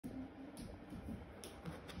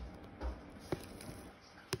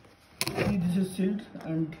See, this is sealed,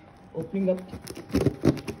 and opening up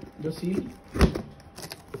the seal.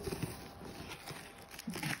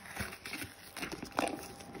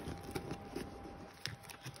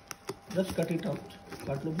 Just cut it out.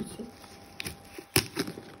 Cut लो बीच से.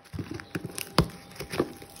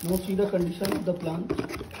 Now see the condition of the plant.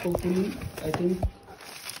 Hopefully, I think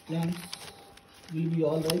plants will be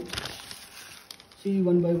all right. See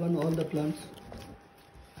one by one all the plants.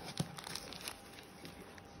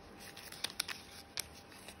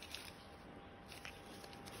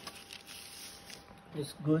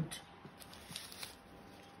 It's good.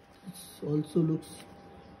 It also looks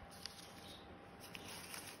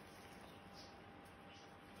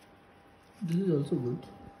this is also good.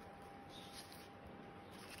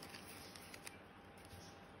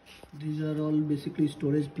 These are all basically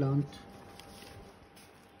storage plant.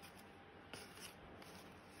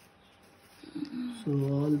 So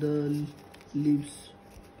all the leaves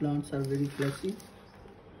plants are very fleshy,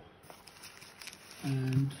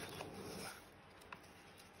 and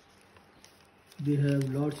they have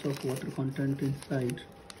lots of water content inside,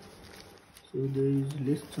 so there is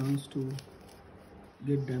less chance to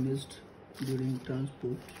get damaged during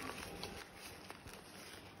transport.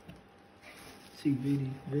 See,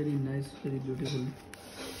 very nice, very beautiful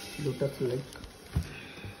lotus lake.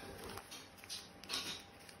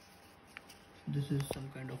 This is some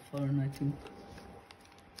kind of fern, I think.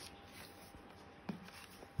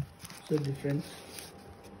 So different.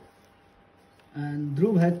 And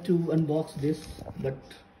Dhruv had to unbox this, but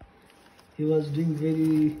he was doing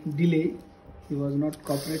very delay. He was not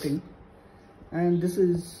cooperating, and this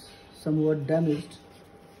is somewhat damaged.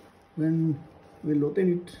 When we'll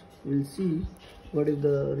open it, we'll see what is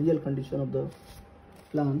the real condition of the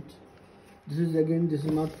plant. This is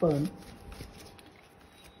not fern.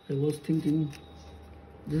 I was thinking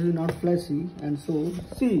this is not fleshy, and so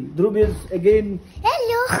see, Dhruv is again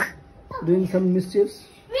doing some mischiefs.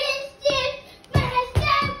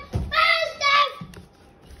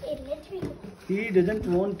 He doesn't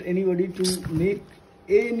want anybody to make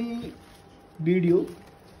any video.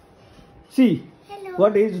 See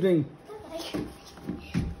what he is doing.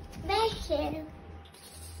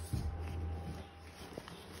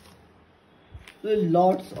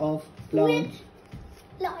 Lots of plants.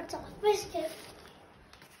 Lots of mischief.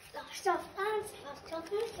 Lots of plants, lots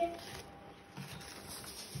of mischief.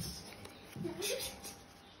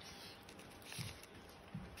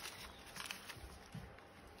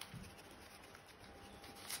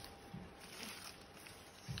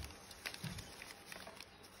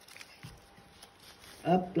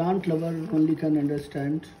 A plant lover only can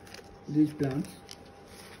understand these plants.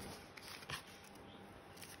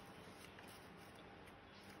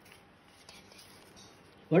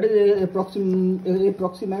 What is the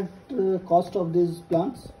approximate cost of these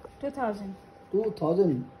plants? 2,000.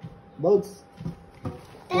 2,000 bucks.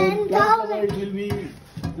 10,000. It will be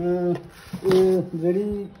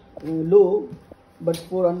very low, but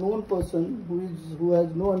for a known person who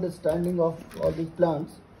has no understanding of all these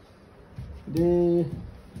plants, they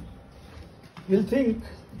will think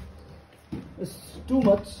it's too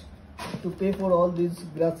much to pay for all these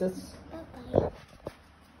grasses. Bye-bye.